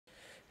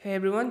Hey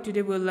everyone,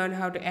 today we'll learn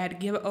how to add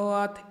Github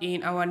OAuth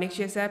in our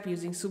Next.js app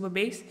using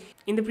Supabase.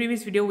 In the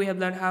previous video, we have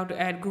learned how to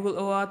add Google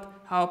OAuth,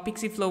 how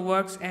PixieFlow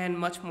works, and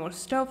much more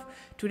stuff.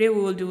 Today we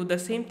will do the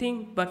same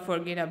thing but for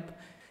GitHub.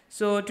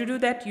 So to do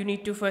that, you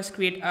need to first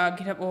create a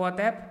Github OAuth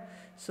app.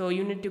 So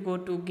you need to go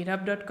to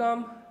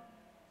github.com,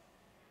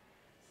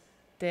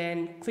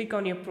 then click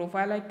on your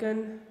profile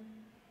icon,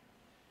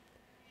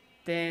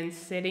 then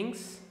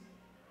settings,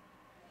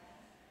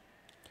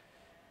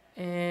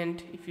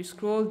 and if you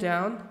scroll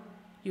down,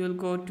 you will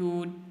go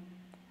to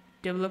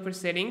developer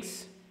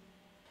settings,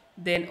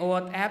 then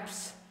OAuth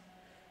apps,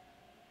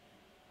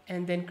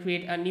 and then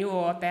create a new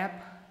OAuth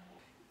app.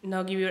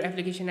 Now give your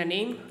application a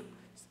name.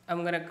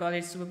 I'm gonna call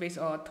it Supabase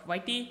OAuth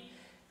YT,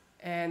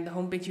 and the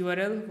homepage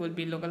URL will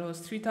be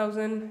localhost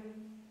 3000.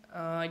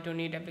 I don't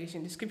need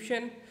application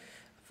description.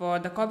 For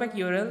the callback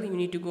URL, you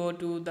need to go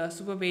to the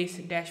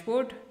Supabase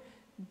dashboard,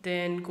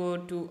 then go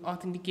to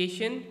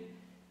authentication,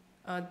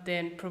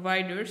 then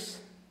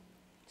providers,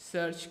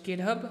 search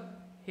GitHub.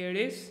 Here it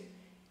is,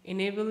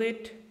 enable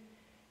it,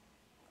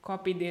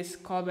 copy this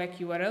callback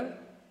URL,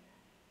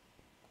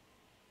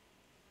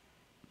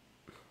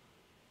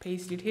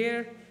 paste it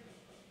here,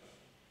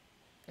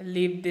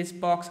 leave this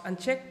box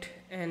unchecked,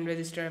 and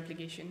register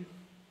application.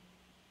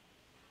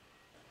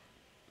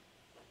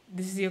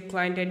 This is your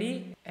client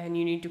ID, and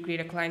you need to create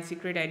a client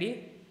secret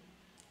ID.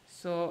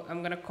 So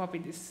I'm gonna copy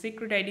this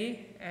secret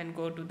ID and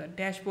go to the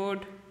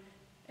dashboard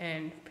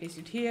and paste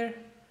it here,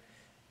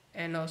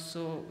 and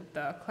also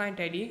the client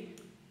ID.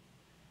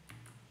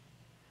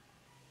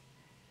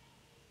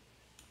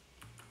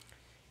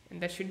 And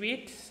that should be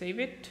it.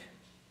 Save it.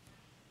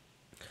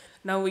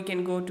 Now we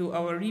can go to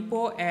our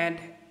repo and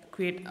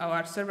create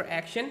our server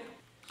action.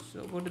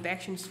 So go to the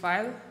actions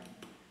file,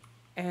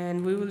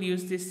 and we will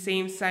use this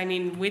same sign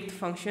in with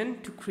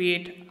function to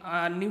create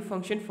a new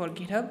function for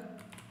GitHub.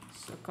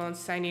 So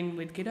const sign in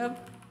with GitHub.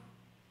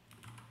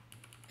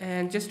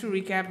 And just to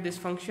recap this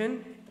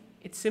function,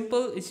 it's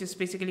simple. It's just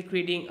basically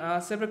creating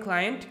a server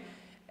client,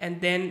 and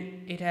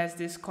then it has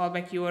this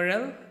callback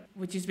URL,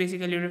 which is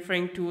basically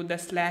referring to the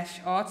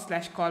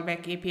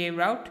 /auth/callback API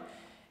route,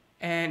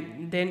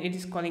 and then it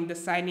is calling the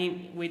sign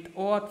in with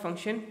OAuth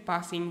function,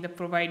 passing the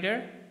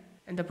provider,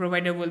 and the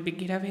provider will be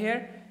GitHub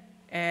here,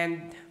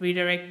 and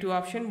redirect to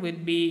option will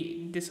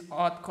be this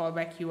auth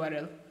callback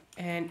URL.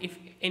 And if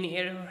any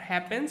error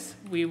happens,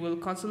 we will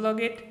console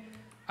log it.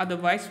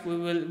 Otherwise, we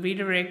will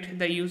redirect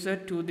the user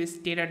to this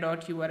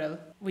data.url,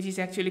 which is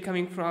actually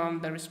coming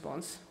from the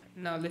response.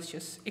 Now let's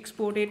just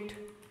export it.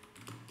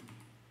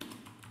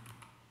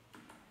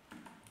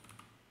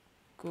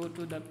 Go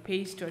to the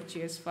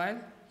paste.js file.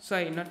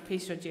 Sorry, not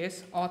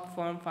paste.js, auth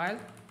form file.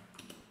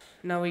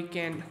 Now we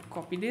can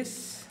copy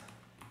this,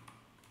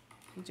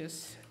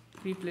 just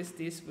replace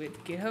this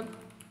with GitHub,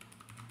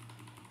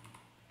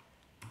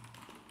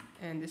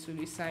 and this will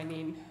be sign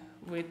in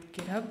with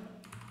GitHub.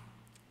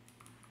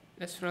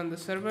 Let's run the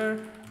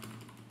server.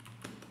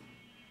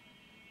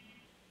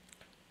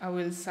 I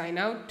will sign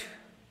out,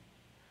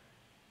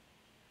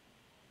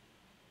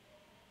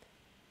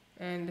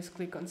 and let's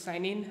click on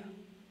sign in.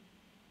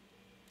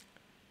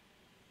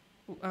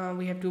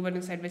 We have two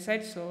buttons side by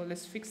side, so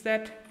let's fix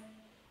that.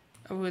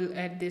 I will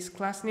add this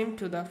class name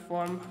to the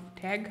form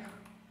tag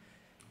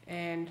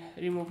and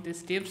remove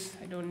these divs.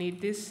 I don't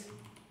need this.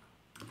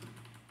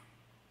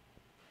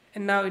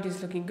 And now it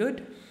is looking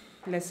good.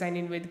 Let's sign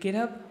in with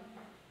GitHub.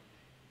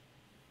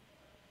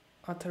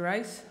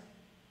 Authorize.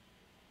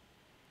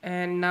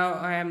 And now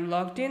I am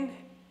logged in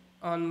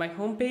on my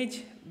home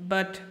page,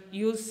 but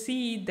you'll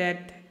see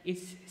that it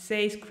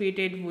says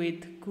created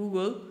with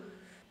Google,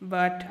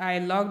 but I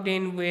logged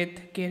in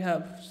with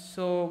GitHub.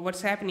 So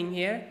what's happening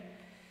here?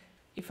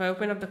 If I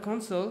open up the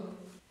console,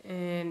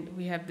 and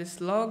we have this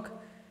log,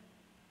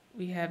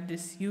 we have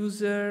this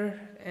user,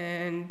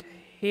 and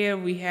here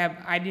we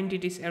have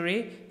identities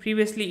array.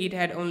 Previously it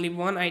had only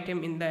one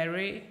item in the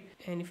array,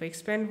 and if I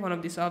expand one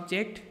of this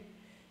object,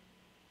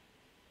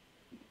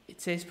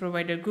 it says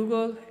provider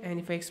Google, and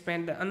if I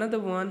expand another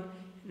one,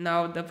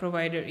 now the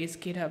provider is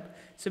GitHub.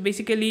 So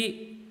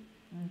basically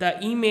the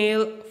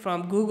email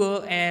from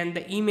Google and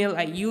the email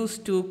I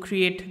used to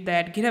create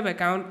that GitHub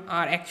account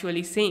are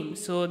actually same.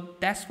 So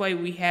that's why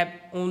we have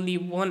only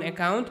one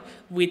account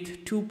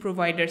with two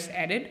providers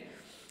added.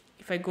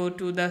 If I go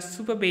to the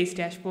Supabase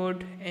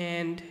dashboard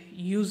and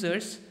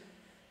users,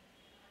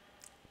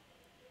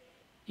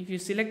 if you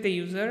select the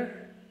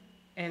user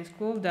and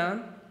scroll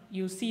down,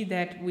 you see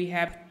that we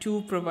have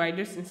two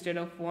providers instead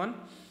of one.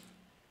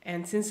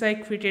 And since I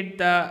created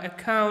the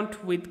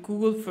account with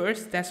Google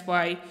first, that's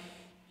why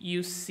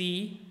you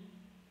see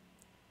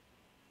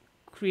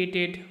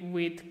created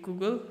with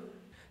Google.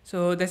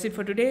 So that's it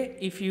for today.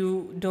 If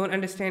you don't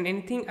understand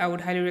anything, I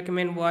would highly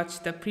recommend watch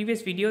the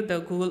previous video,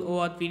 the Google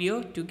OAuth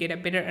video, to get a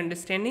better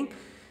understanding.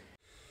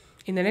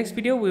 In the next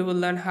video, we will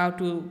learn how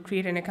to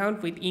create an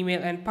account with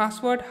email and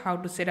password, how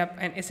to set up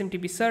an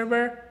SMTP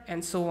server,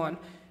 and so on.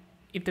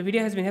 If the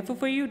video has been helpful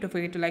for you, don't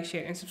forget to like,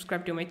 share, and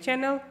subscribe to my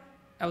channel.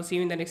 I will see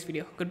you in the next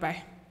video.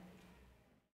 Goodbye.